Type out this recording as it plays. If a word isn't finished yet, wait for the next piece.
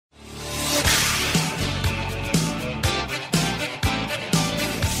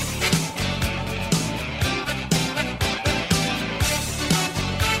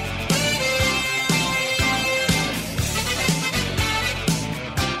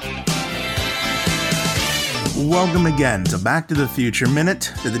Welcome again to Back to the Future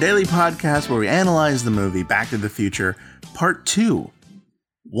Minute, to the daily podcast where we analyze the movie Back to the Future Part 2.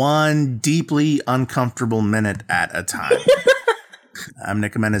 One deeply uncomfortable minute at a time. I'm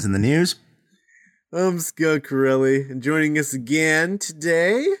Nick Jimenez in the news. I'm Scott Corelli, and joining us again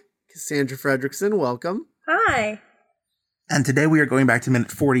today, Cassandra Fredrickson. Welcome. Hi. And today we are going back to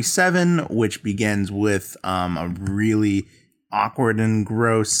minute 47, which begins with a really awkward and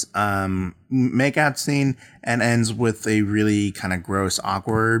gross makeout scene and ends with a really kind of gross,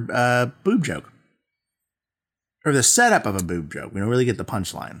 awkward boob joke. Or the setup of a boob joke. We don't really get the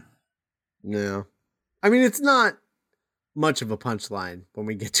punchline. No. I mean, it's not much of a punchline when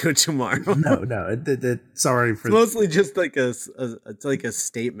we get to it tomorrow. No. Sorry for... It's mostly just like it's like a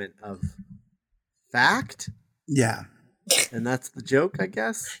statement of fact. Yeah. And that's the joke, I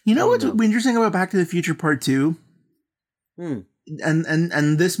guess. You know what's interesting about Back to the Future Part 2?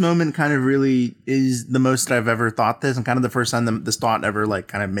 And this moment kind of really is the most I've ever thought this, and kind of the first time this thought ever like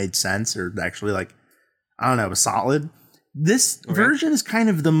kind of made sense, or actually like, I don't know, was solid. This version is kind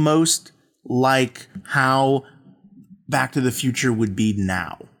of the most like how Back to the Future would be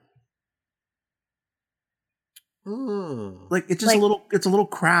now. Like it's just it's a little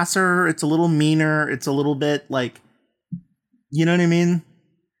crasser, it's a little meaner, it's a little bit like, you know what I mean?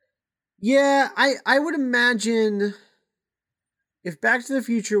 Yeah, I would imagine if Back to the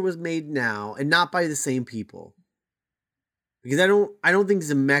Future was made now and not by the same people, because I don't think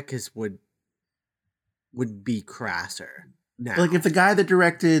Zemeckis would be crasser now. Like if the guy that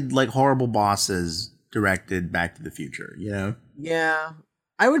directed like Horrible Bosses directed Back to the Future, you know? Yeah,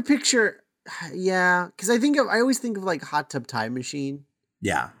 I would picture. Yeah, because I always think of like Hot Tub Time Machine.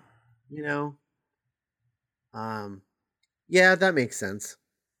 Yeah, you know. Yeah, that makes sense.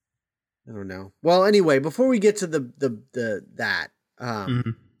 I don't know. Well, anyway, before we get to I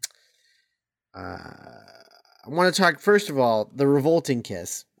want to talk first of all the revolting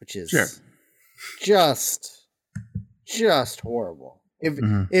kiss, which is just horrible.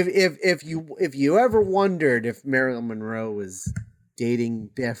 If you ever wondered if Marilyn Monroe was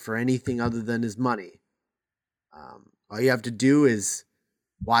dating Biff for anything other than his money, all you have to do is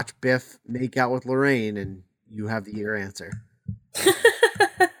watch Biff make out with Lorraine, and you have your answer.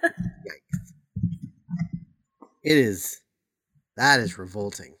 That is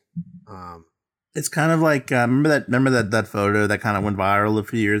revolting. It's kind of like remember that photo that kind of went viral a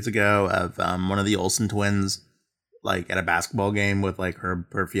few years ago of one of the Olsen twins like at a basketball game with like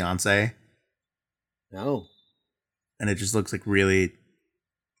her fiance. No. And it just looks like really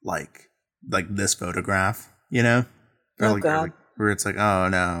like this photograph, you know? Oh, God. Where it's like, oh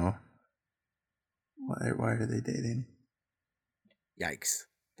no. Why are they dating? Yikes.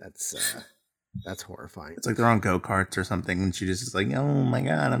 That's horrifying. It's like they're on go-karts or something, and she just is like, oh my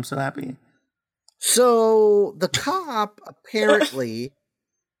God, I'm so happy. So the cop apparently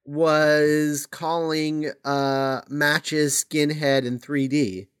was calling Match's skinhead in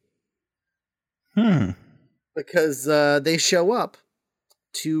 3D. Because they show up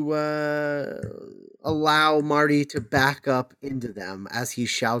to allow Marty to back up into them as he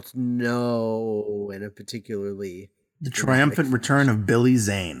shouts no in a particularly... The triumphant return of Billy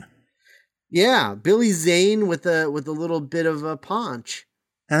Zane. Yeah, Billy Zane with a little bit of a paunch.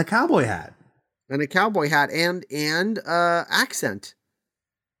 And a cowboy hat. And accent.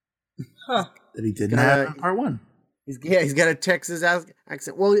 Huh. That he didn't have in part 1. He's got a Texas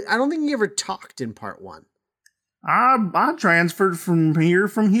accent. Well, I don't think he ever talked in part 1. I transferred from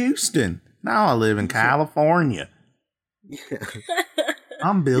Houston. Now I live in California. Yeah.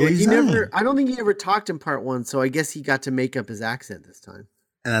 I'm Billy Zane. I don't think he ever talked in part 1, so I guess he got to make up his accent this time.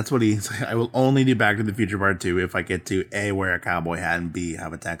 And that's what he's like, I will only do Back to the Future Part 2 if I get to A, wear a cowboy hat, and B,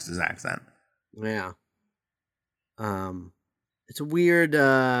 have a Texas accent. Yeah. It's a weird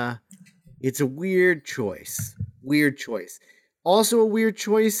choice. Weird choice. Also a weird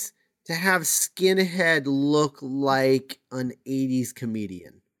choice to have Skinhead look like an 80s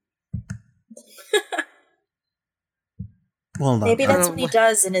comedian. Well, maybe that's what he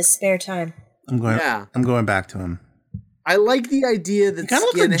does in his spare time. I'm going back to him. I like the idea that he kind of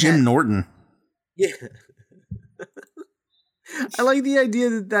looks like Jim Norton. Yeah. I like the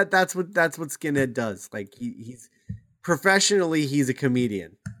idea that's what Skinhead does. Like he's professionally he's a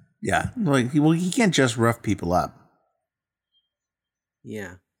comedian. Yeah. Like he can't just rough people up.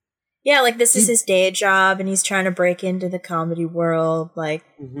 Yeah. Yeah, like this is his day job and he's trying to break into the comedy world. Like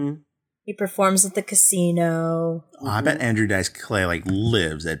he performs at the casino. Oh, I bet Andrew Dice Clay like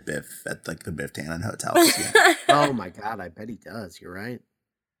lives at like the Biff Tannen Hotel. Oh my God, I bet he does. You're right.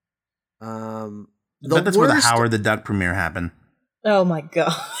 That's where the Howard the Duck premiere happened. Oh my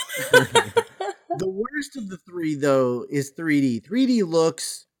God. The worst of the three, though, is 3D. 3D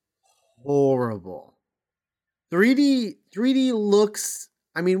looks horrible. 3D looks.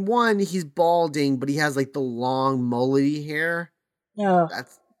 I mean, one, he's balding, but he has like the long mullety hair. Oh.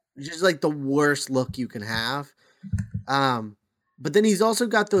 That's just like the worst look you can have. But then he's also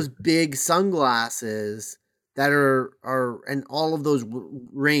got those big sunglasses that are and all of those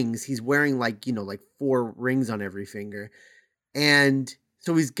rings. He's wearing like 4 rings on every finger. And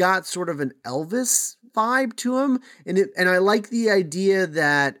so he's got sort of an Elvis vibe to him. And I like the idea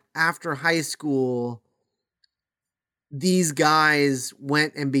that after high school, these guys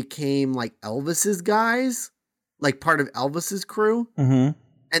went and became like Elvis's guys, like part of Elvis's crew. Mm-hmm.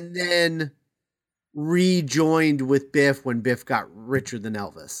 And then rejoined with Biff when Biff got richer than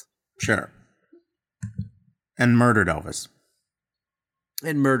Elvis. Sure. And murdered Elvis.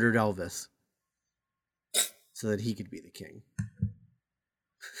 So that he could be the king.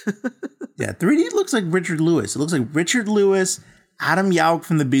 Yeah, 3D looks like Richard Lewis. It looks like Richard Lewis, Adam Yauch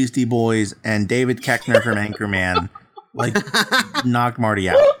from the Beastie Boys, and David Koechner from Anchorman. Like, knocked Marty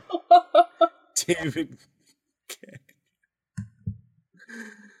out. David Koechner.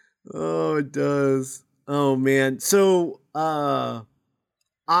 Oh, it does. Oh man. So,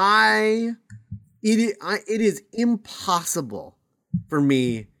 it is impossible for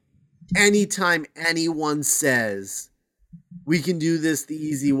me anytime anyone says we can do this the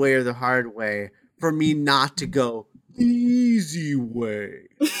easy way or the hard way for me not to go the easy way.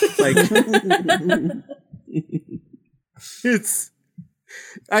 Like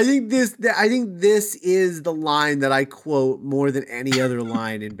I think this is the line that I quote more than any other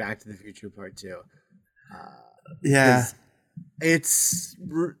line in Back to the Future Part 2. Yeah. It's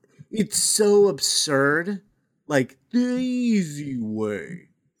so absurd. Like, the easy way.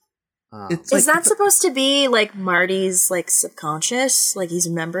 Is that supposed to be like Marty's like subconscious? Like he's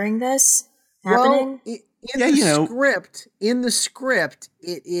remembering this happening? Well, in the script,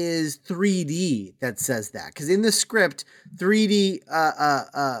 it is 3D that says that. Because in the script, 3D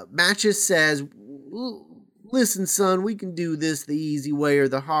Matches says, listen, son, we can do this the easy way or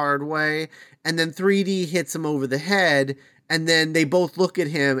the hard way. And then 3D hits him over the head. And then they both look at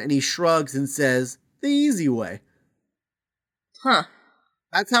him and he shrugs and says, the easy way. Huh.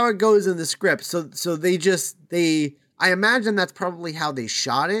 That's how it goes in the script. So I imagine that's probably how they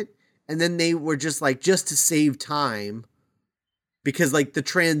shot it. And then they were just like, just to save time, because like the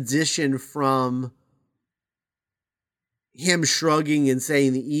transition from him shrugging and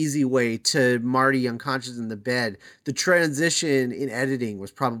saying the easy way to Marty unconscious in the bed, the transition in editing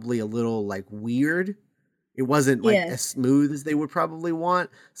was probably a little like weird. It wasn't like as smooth as they would probably want.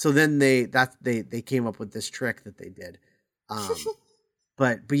 So then they came up with this trick that they did.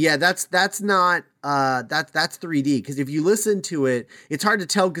 But yeah, that's not that's 3D, because if you listen to it, it's hard to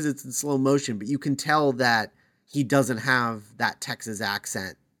tell because it's in slow motion, but you can tell that he doesn't have that Texas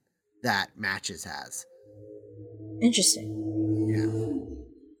accent that Matches has. Interesting. Yeah,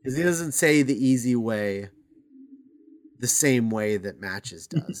 because he doesn't say the easy way the same way that Matches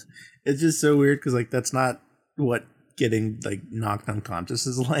does. It's just so weird because like that's not what getting like knocked unconscious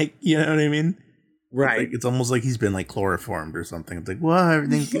is like. You know what I mean? Right. It's almost like he's been like chloroformed or something. It's like, whoa,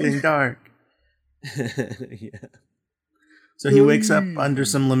 everything's getting dark. Yeah. So he wakes up under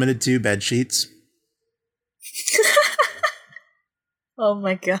some limited 2 bed sheets. Oh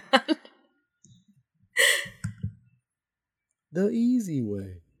my god. The easy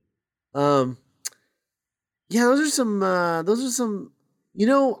way. Yeah, those are some,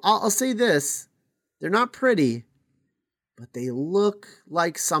 I'll say this. They're not pretty, but they look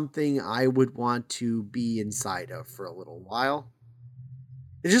like something I would want to be inside of for a little while.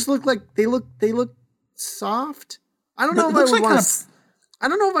 They just look like they look soft. I don't know if I would want to. I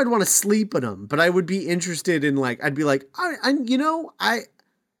don't know if I'd want to sleep in them, but I would be interested in like. I'd be like, I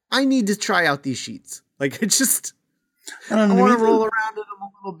need to try out these sheets. Like I want to roll around in them a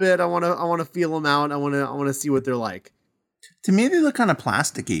little bit. I want to feel them out. I want to see what they're like. To me, they look kind of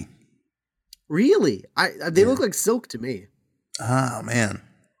plasticky. Really, they look like silk to me. Oh man,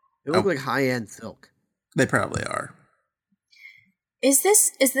 they look like high-end silk. They probably are. Is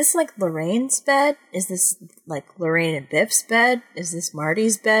this like Lorraine's bed? Is this like Lorraine and Biff's bed? Is this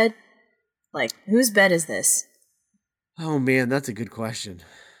Marty's bed? Like whose bed is this? Oh man, that's a good question.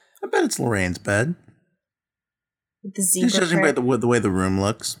 I bet it's Lorraine's bed. With the zebra. Just judging by the way the room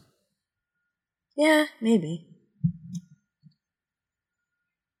looks. Yeah, maybe.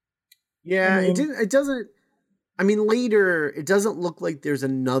 Yeah, it doesn't. I mean, later it doesn't look like there's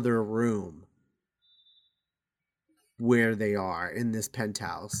another room where they are in this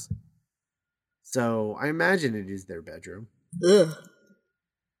penthouse. So I imagine it is their bedroom. Ugh.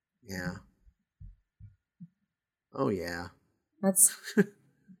 Yeah. Oh yeah. That's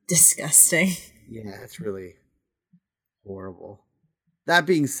disgusting. Yeah, it's really horrible. That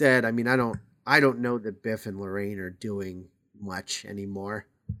being said, I mean, I don't know that Biff and Lorraine are doing much anymore.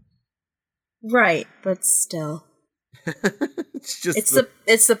 Right, but still. It's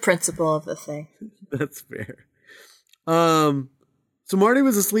the principle of the thing. That's fair. So Marty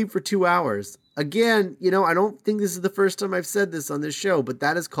was asleep for 2 hours. Again, I don't think this is the first time I've said this on this show, but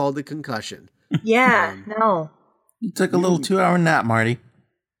that is called a concussion. Yeah, no. You took a little 2-hour nap, Marty.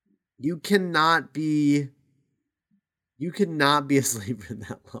 You cannot be asleep for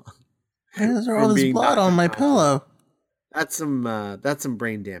that long. Why is there all this blood on my pillow? That's some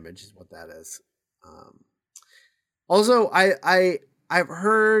brain damage, is what that is. Also, I've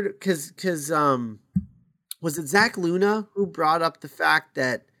heard because was it Zach Luna who brought up the fact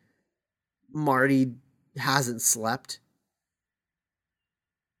that Marty hasn't slept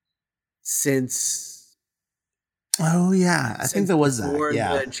since? Oh yeah, I think there was that.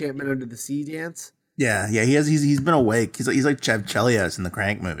 Yeah, the Enchantment Under the Sea dance. Yeah. He has. He's been awake. He's like Chev Chelios in the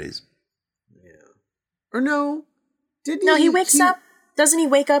Crank movies. Yeah. Or no? No, he wakes up. Doesn't he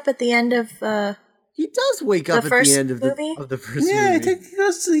wake up at the end of? He does wake up at the end of the first movie. Yeah,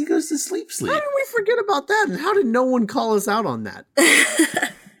 he goes to sleep. How did we forget about that? And how did no one call us out on that?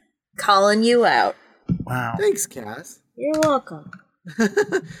 Calling you out. Wow. Thanks, Cass. You're welcome.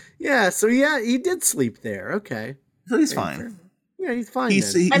 Yeah, so he did sleep there. Okay. So he's fine. Yeah, he's fine. He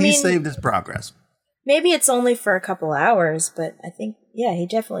saved his progress. Maybe it's only for a couple hours, but I think, he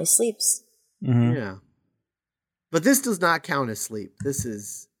definitely sleeps. Mm-hmm. Yeah. But this does not count as sleep. This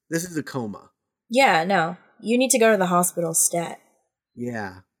is a coma. Yeah, no. You need to go to the hospital stat.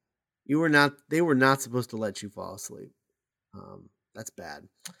 Yeah. They were not supposed to let you fall asleep. That's bad.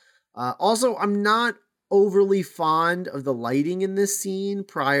 Also, I'm not overly fond of the lighting in this scene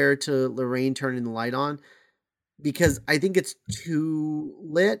prior to Lorraine turning the light on because I think it's too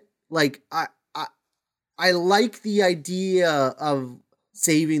lit. Like I like the idea of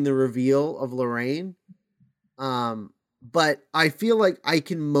saving the reveal of Lorraine. But I feel like I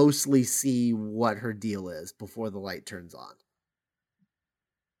can mostly see what her deal is before the light turns on.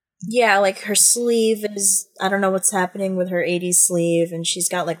 Yeah, like her sleeve is, I don't know what's happening with her 80s sleeve, and she's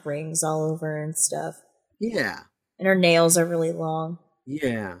got like rings all over and stuff. Yeah. And her nails are really long.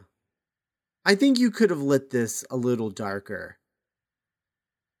 Yeah. I think you could have lit this a little darker.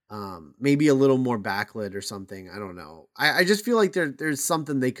 Maybe a little more backlit or something. I don't know. I just feel like there's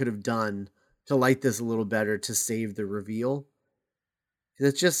something they could have done to light this a little better to save the reveal.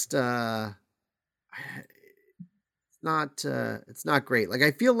 It's just it's not great. Like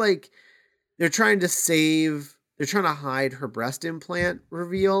I feel like they're trying to hide her breast implant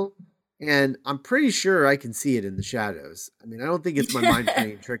reveal, and I'm pretty sure I can see it in the shadows. I mean, I don't think it's my mind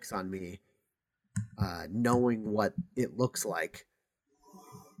playing tricks on me, knowing what it looks like.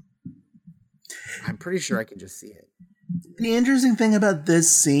 I'm pretty sure I can just see it. The interesting thing about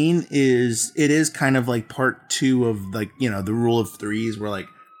this scene is it is kind of like part 2 of like, the rule of threes where like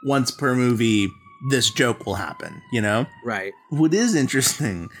once per movie, this joke will happen, Right. What is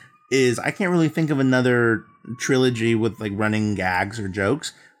interesting is I can't really think of another trilogy with like running gags or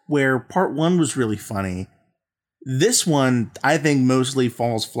jokes where part 1 was really funny. This one, I think mostly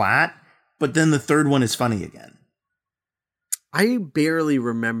falls flat, but then the third one is funny again. I barely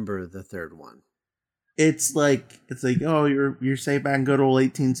remember the third one. It's like, oh, you're safe back in good old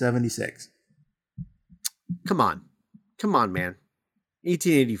 1876. Come on, man.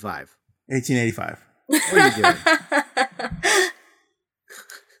 1885. 1885. What are you doing?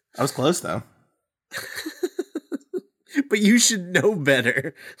 I was close though. But you should know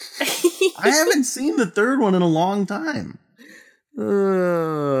better. I haven't seen the third one in a long time.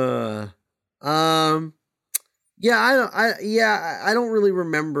 Yeah, I don't really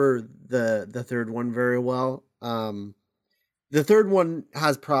remember the third one very well. The third one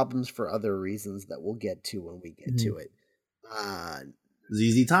has problems for other reasons that we'll get to when we get to it.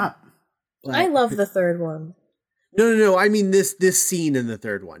 ZZ Top. I love the third one. No. I mean this scene in the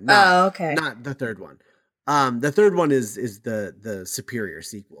third one. Okay. Not the third one. The third one is the superior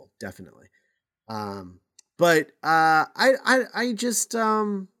sequel, definitely. But I just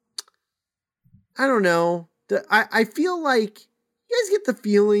I don't know. I feel like you guys get the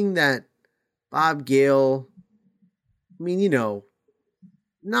feeling that Bob Gale, I mean,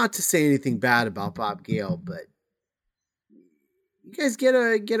 not to say anything bad about Bob Gale, but you guys get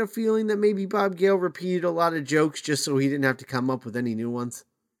a feeling that maybe Bob Gale repeated a lot of jokes just so he didn't have to come up with any new ones?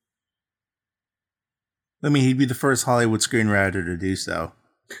 I mean, he'd be the first Hollywood screenwriter to do so.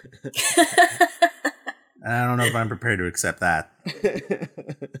 I don't know if I'm prepared to accept that.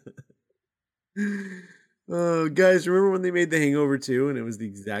 Oh, guys, remember when they made The Hangover 2 and it was the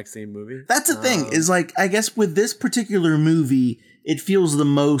exact same movie? That's the thing, is like, I guess with this particular movie, it feels the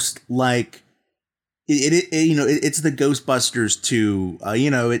most like it's the Ghostbusters 2,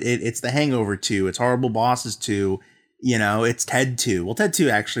 it's the Hangover 2, it's Horrible Bosses 2, it's Ted 2. Well, Ted 2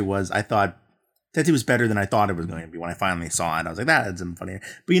 actually Ted 2 was better than I thought it was going to be when I finally saw it. I was like, that had some funny.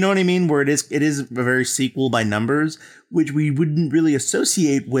 But you know what I mean? Where it is a very sequel by numbers, which we wouldn't really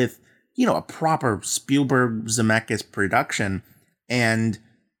associate with, a proper Spielberg Zemeckis production. And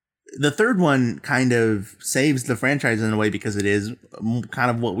the third one kind of saves the franchise in a way because it is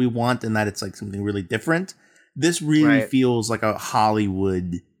kind of what we want in that it's like something really different. This really feels like a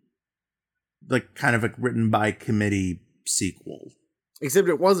Hollywood, like kind of a written by committee sequel. Except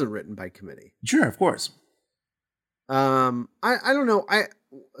it wasn't written by committee. Sure, of course. I don't know.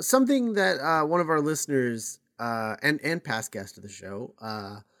 Something that one of our listeners and past guest of the show,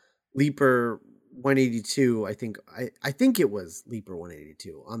 Leaper 182, I think it was Leaper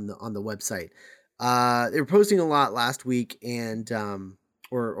 182 on the website. They were posting a lot last week and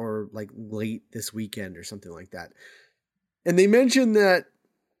or like late this weekend or something like that. And they mentioned that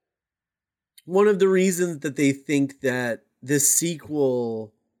one of the reasons that they think that this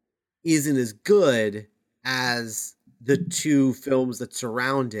sequel isn't as good as the two films that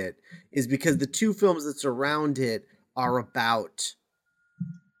surround it is because the two films that surround it are about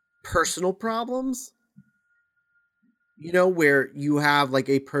personal problems, where you have like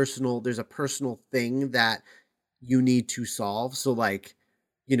there's a personal thing that you need to solve. So like,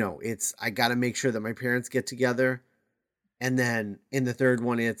 I got to make sure that my parents get together. And then in the third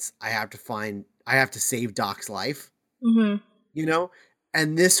one, it's, I have to save Doc's life. Mm-hmm. And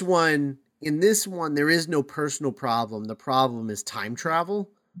in this one, there is no personal problem. The problem is time travel.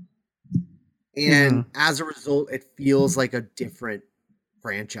 And as a result, it feels like a different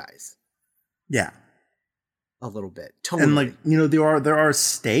franchise. Yeah. A little bit. Totally. And like, there are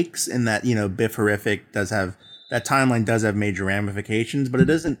stakes in that, Bifferific that timeline does have major ramifications, but it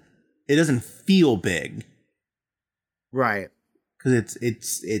doesn't feel big. Right. Because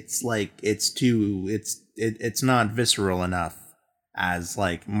it's not visceral enough as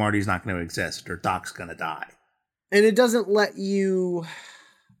like Marty's not going to exist or Doc's going to die. And it doesn't let you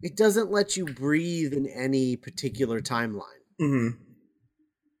breathe in any particular timeline. Mm-hmm.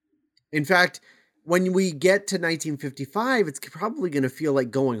 In fact, when we get to 1955, it's probably going to feel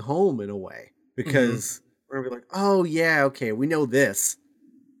like going home in a way because we're going to be like, oh yeah, okay, we know this.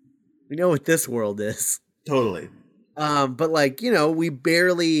 We know what this world is. Totally. But like, we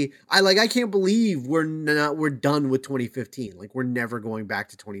barely, I can't believe we're done with 2015. Like we're never going back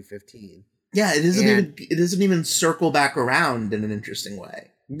to 2015. Yeah. It doesn't even circle back around in an interesting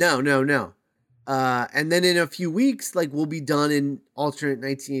way. No. And then in a few weeks, like we'll be done in alternate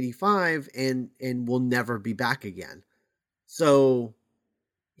 1985 and we'll never be back again. So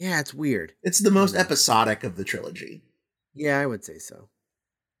yeah, it's weird. It's the most episodic of the trilogy. Yeah, I would say so.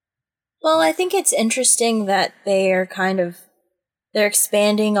 Well, I think it's interesting that they're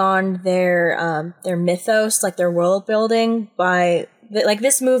expanding on their mythos, like their world building by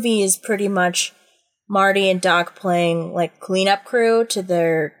this movie is pretty much Marty and Doc playing like cleanup crew to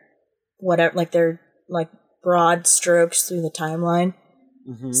their whatever, like their like broad strokes through the timeline.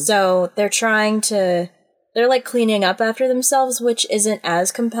 Mm-hmm. So they're like cleaning up after themselves, which isn't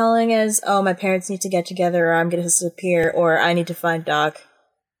as compelling as, oh, my parents need to get together or I'm going to disappear or I need to find Doc.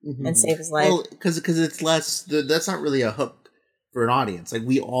 And save his life. Well, because it's less. That's not really a hook for an audience. Like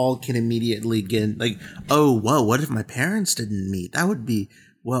we all can immediately get like, oh, whoa, what if my parents didn't meet? That would be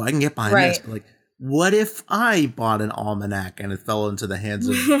I can get behind this. But like, what if I bought an almanac and it fell into the hands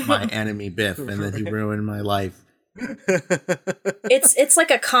of my enemy Biff, and then he ruined my life? It's like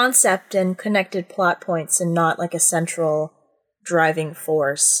a concept and connected plot points, and not like a central driving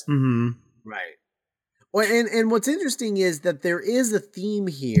force. Mm-hmm. Right. Well, and what's interesting is that there is a theme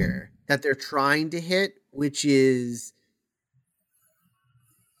here that they're trying to hit, which is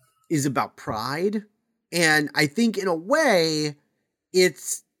about pride. And I think in a way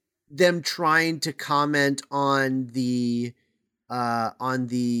it's them trying to comment on the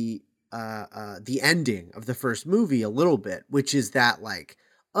ending of the first movie a little bit, which is that like,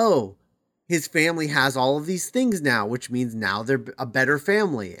 oh, his family has all of these things now, which means now they're a better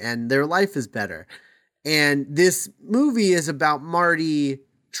family and their life is better. And this movie is about Marty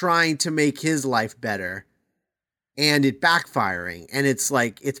trying to make his life better and it backfiring. And it's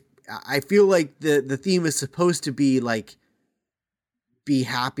like, I feel like the theme is supposed to be like, be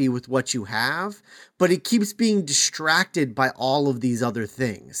happy with what you have, but it keeps being distracted by all of these other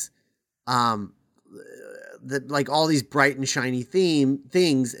things. Like all these bright and shiny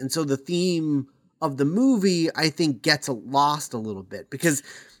things. And so the theme of the movie, I think, gets lost a little bit, because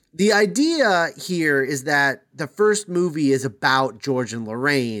the idea here is that the first movie is about George and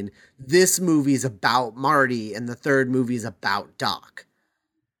Lorraine. This movie is about Marty, and the third movie is about Doc.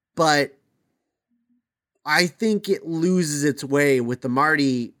 But I think it loses its way with the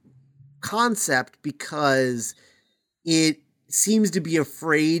Marty concept because it seems to be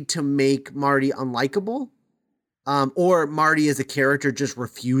afraid to make Marty unlikable. Or Marty as a character just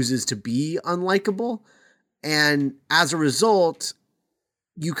refuses to be unlikable. And as a result,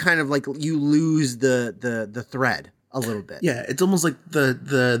 you kind of like, you lose the thread a little bit. Yeah, it's almost like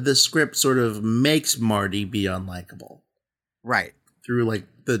the script sort of makes Marty be unlikable. Right. Through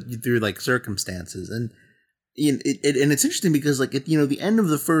circumstances. And it's interesting because the end of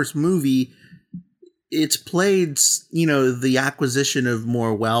the first movie, it's played, the acquisition of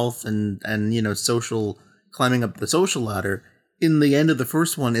more wealth and social, climbing up the social ladder. In the end of the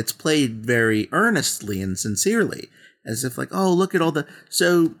first one, it's played very earnestly and sincerely, as if oh, look at all the,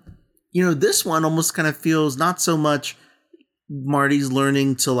 so, this one almost kind of feels not so much Marty's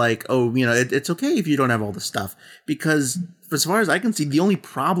learning to it's okay if you don't have all the stuff, because as far as I can see, the only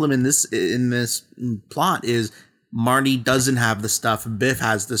problem in this plot is Marty doesn't have the stuff. Biff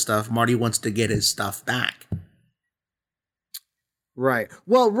has the stuff. Marty wants to get his stuff back. Right.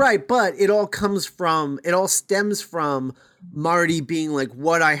 Well, right. But it all stems from Marty being like,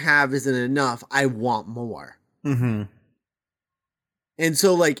 what I have isn't enough. I want more. Mm-hmm. And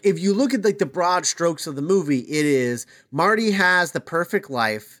so, if you look at the broad strokes of the movie, it is Marty has the perfect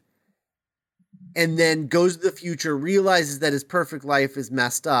life, and then goes to the future, realizes that his perfect life is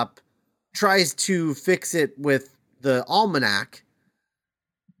messed up, tries to fix it with the almanac,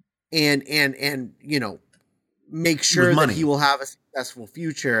 and make sure that he will have a successful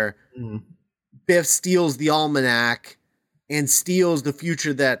future. Mm-hmm. Biff steals the almanac and steals the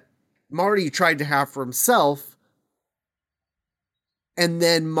future that Marty tried to have for himself. And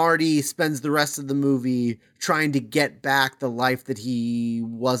then Marty spends the rest of the movie trying to get back the life that he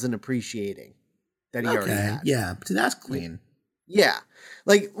wasn't appreciating, that he already had. Yeah, but that's clean. Yeah.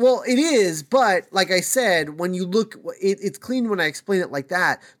 It is, but like I said, when you look, it's clean when I explain it like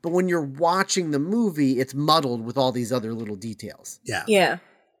that, but when you're watching the movie, it's muddled with all these other little details. Yeah.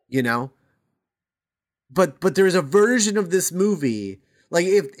 Yeah. But there's a version of this movie,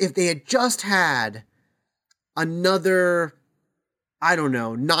 if they had just had another,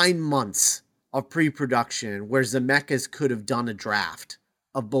 9 months of pre-production where Zemeckis could have done a draft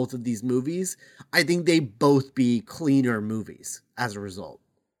of both of these movies, I think they both be cleaner movies as a result.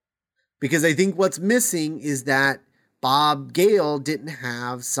 Because I think what's missing is that Bob Gale didn't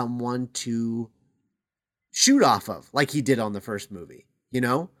have someone to shoot off of like he did on the first movie,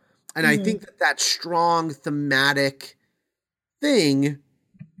 And I think that strong thematic thing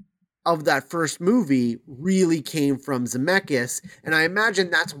of that first movie really came from Zemeckis, and I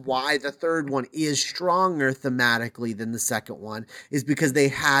imagine that's why the third one is stronger thematically than the second one, is because they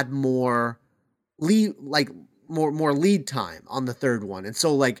had more lead time on the third one. And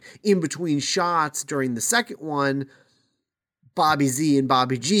so in between shots during the second one, Bobby Z and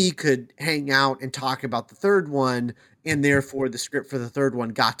Bobby G could hang out and talk about the third one, and therefore the script for the third one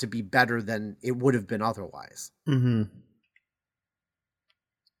got to be better than it would have been otherwise. Mm-hmm.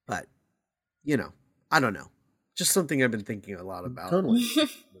 But, I don't know. Just something I've been thinking a lot about. Totally.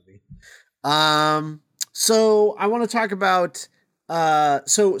 So I want to talk about,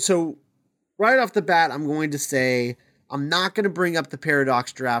 so right off the bat, I'm going to say I'm not going to bring up the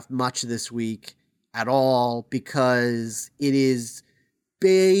Paradox draft much this week at all, because it is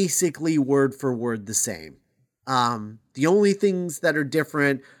basically word for word the same. The only things that are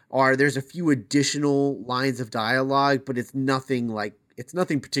different are there's a few additional lines of dialogue, but it's nothing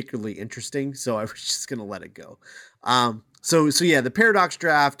particularly interesting. So I was just going to let it go. So yeah, the Paradox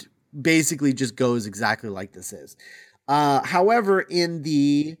draft basically just goes exactly like this is. However, in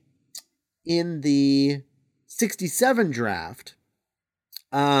the 67 draft,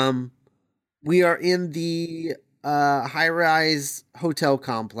 we are in the high-rise hotel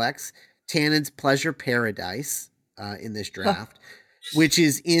complex, Tannen's Pleasure Paradise, in this draft, which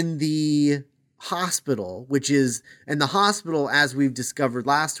is in the hospital, and the hospital, as we've discovered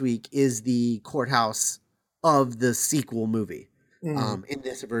last week, is the courthouse of the sequel movie. In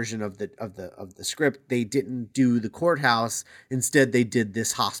this version of the script, they didn't do the courthouse. Instead, they did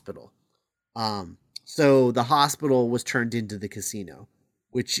this hospital. So the hospital was turned into the casino,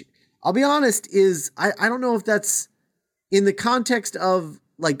 which I'll be honest is, I don't know if that's in the context of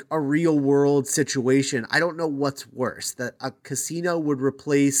a real world situation. I don't know what's worse, that a casino would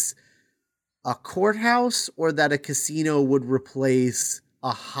replace a courthouse or that a casino would replace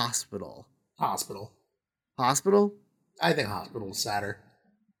a hospital. Hospital. Hospital? I think Hospital is sadder.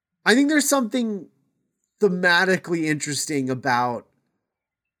 I think there's something thematically interesting about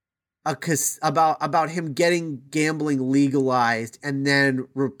about him getting gambling legalized and then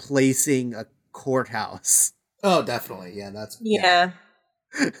replacing a courthouse. Oh, definitely. Yeah, that's yeah.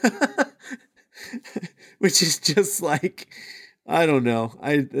 Which is just like, I don't know.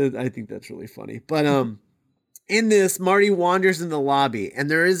 I think that's really funny. But in this, Marty wanders in the lobby, and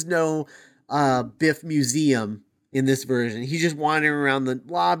there is no Biff museum in this version. He's just wandering around the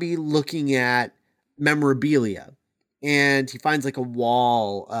lobby looking at memorabilia, and he finds like a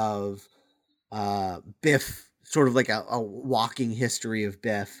wall of Biff, sort of like a walking history of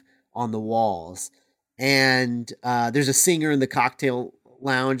Biff on the walls. And there's a singer in the cocktail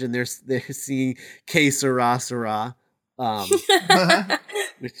lounge, and they're singing "Que Sera Sera,"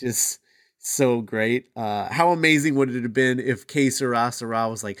 which is so great. How amazing would it have been if "Que Sera Sera"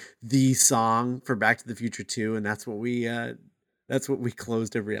 was like the song for Back to the Future 2, and that's what we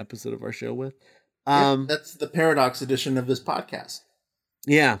closed every episode of our show with. That's the Paradox edition of this podcast.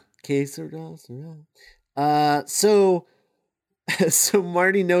 Yeah, "Que Sera Sera." So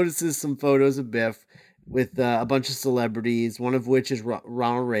Marty notices some photos of Biff with a bunch of celebrities, one of which is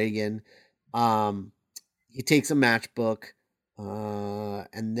Ronald Reagan. He takes a matchbook,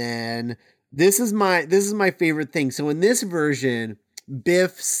 and then this is my favorite thing. So in this version,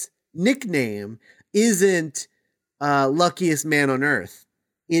 Biff's nickname isn't luckiest man on earth.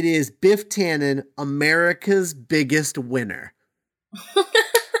 It is Biff Tannen, America's biggest winner.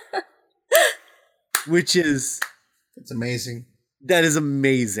 Which is... It's amazing. That is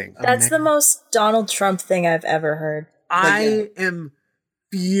amazing. That's the most Donald Trump thing I've ever heard. I am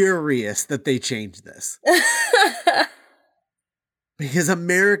furious that they changed this. Because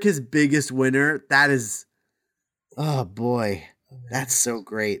America's biggest winner, that is... Oh, boy. That's so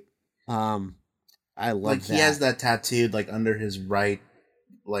great. I love that. He has that tattooed under his right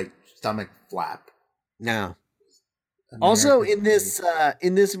stomach flap. No. Also in this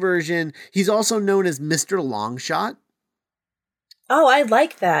version, he's also known as Mr. Longshot. Oh, I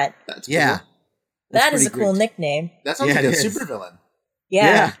like that. That's cool. Yeah. That is a cool nickname. That sounds like a supervillain.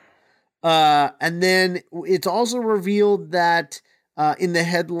 Yeah. And then it's also revealed that in the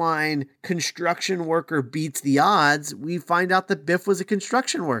headline, "Construction Worker Beats the Odds," we find out that Biff was a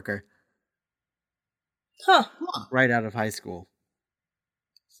construction worker. Huh. Right out of high school.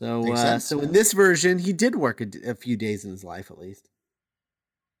 So in this version, he did work a few days in his life, at least.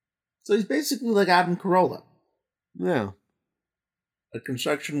 So he's basically like Adam Carolla. Yeah. A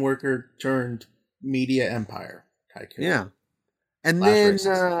construction worker turned media empire tycoon. Yeah. And then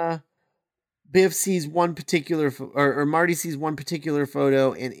Biff sees one particular, or Marty sees one particular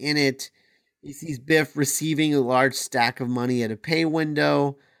photo, and in it, he sees Biff receiving a large stack of money at a pay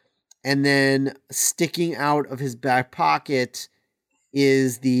window, and then sticking out of his back pocket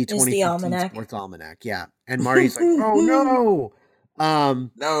is the 2015 Sports Almanac. Yeah. And Marty's like, "Oh no.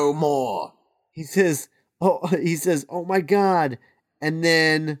 No more." He says, "Oh my God." And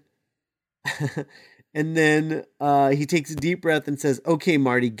then he takes a deep breath and says, "Okay,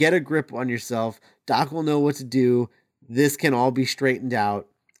 Marty, get a grip on yourself. Doc will know what to do. This can all be straightened out."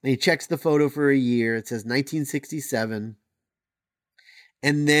 And he checks the photo for a year. It says 1967.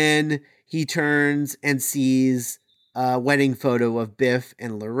 And then he turns and sees a wedding photo of Biff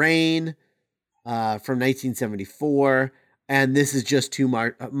and Lorraine from 1974. And this is just too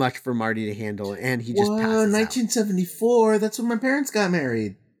much for Marty to handle. And he just passes 1974? That's when my parents got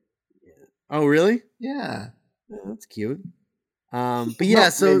married. Oh, really? Yeah. Oh, that's cute. But yeah,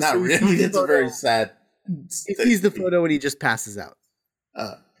 so... not really. It's a very sad... He sees the photo and he just passes out.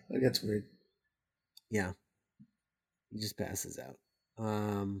 That's weird. Yeah. He just passes out.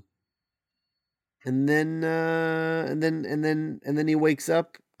 And then he wakes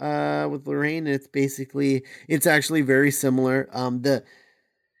up with Lorraine, and it's actually very similar. The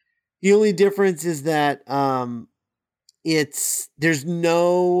only difference is that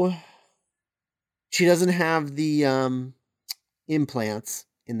she doesn't have the implants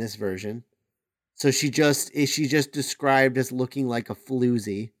in this version, so she just described as looking like a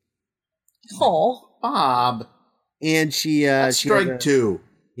floozy. Oh, Bob. And she strike two.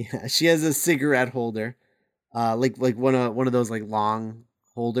 Yeah, she has a cigarette holder, like one of those long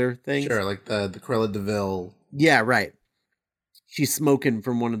holder things. Sure, like the Cruella de Vil. Yeah, right. She's smoking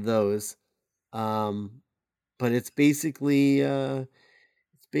from one of those, but it's basically the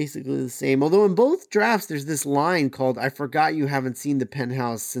same. Although in both drafts, there's this line called "I forgot you haven't seen the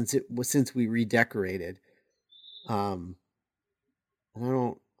penthouse since we redecorated." I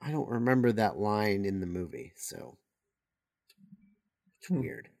don't remember that line in the movie, so. It's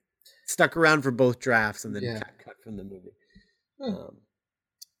weird. stuck around for both drafts and then cut from the movie.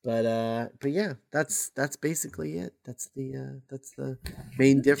 But yeah, that's basically it. That's the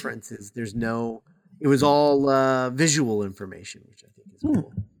main difference is there's no. It was all visual information, which I think is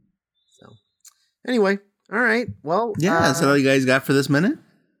cool. So anyway, all right. Well, yeah. That's all you guys got for this minute.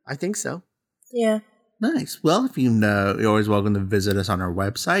 I think so. Yeah. Nice. Well, if you're always welcome to visit us on our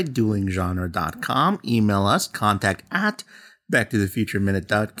website, duelinggenre.com. Email us,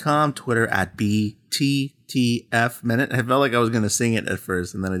 contact@backtothefutureminute.com. Twitter @BTTFminute. I felt like I was going to sing it at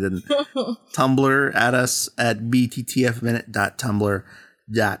first, and then I didn't. Tumblr at us at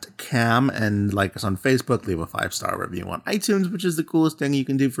bttfminute.tumblr.com. And like us on Facebook, leave a 5-star review on iTunes, which is the coolest thing you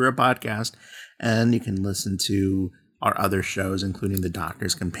can do for a podcast. And you can listen to our other shows, including The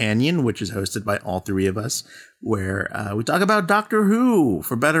Doctor's Companion, which is hosted by all three of us, where we talk about Doctor Who,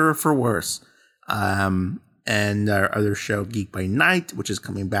 for better or for worse. And our other show, Geek by Night, which is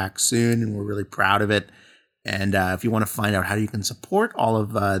coming back soon, and we're really proud of it. And if you want to find out how you can support all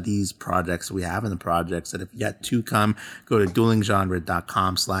of these projects we have and the projects that have yet to come, go to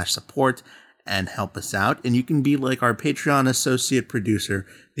duelinggenre.com/support and help us out. And you can be like our Patreon associate producer,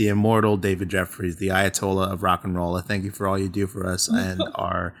 the immortal David Jeffries, the Ayatollah of rock and roll. Thank you for all you do for us and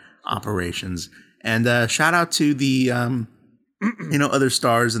our operations. And shout out to the other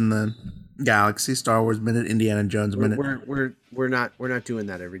stars in the galaxy, Star Wars Minute, Indiana Jones Minute. We're not doing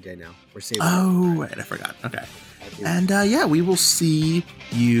that every day now. We're saving. Oh, right, I forgot. Okay. And we will see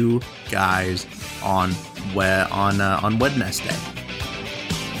you guys on Wednesday.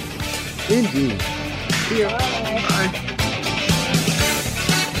 Indeed. Bye. Bye.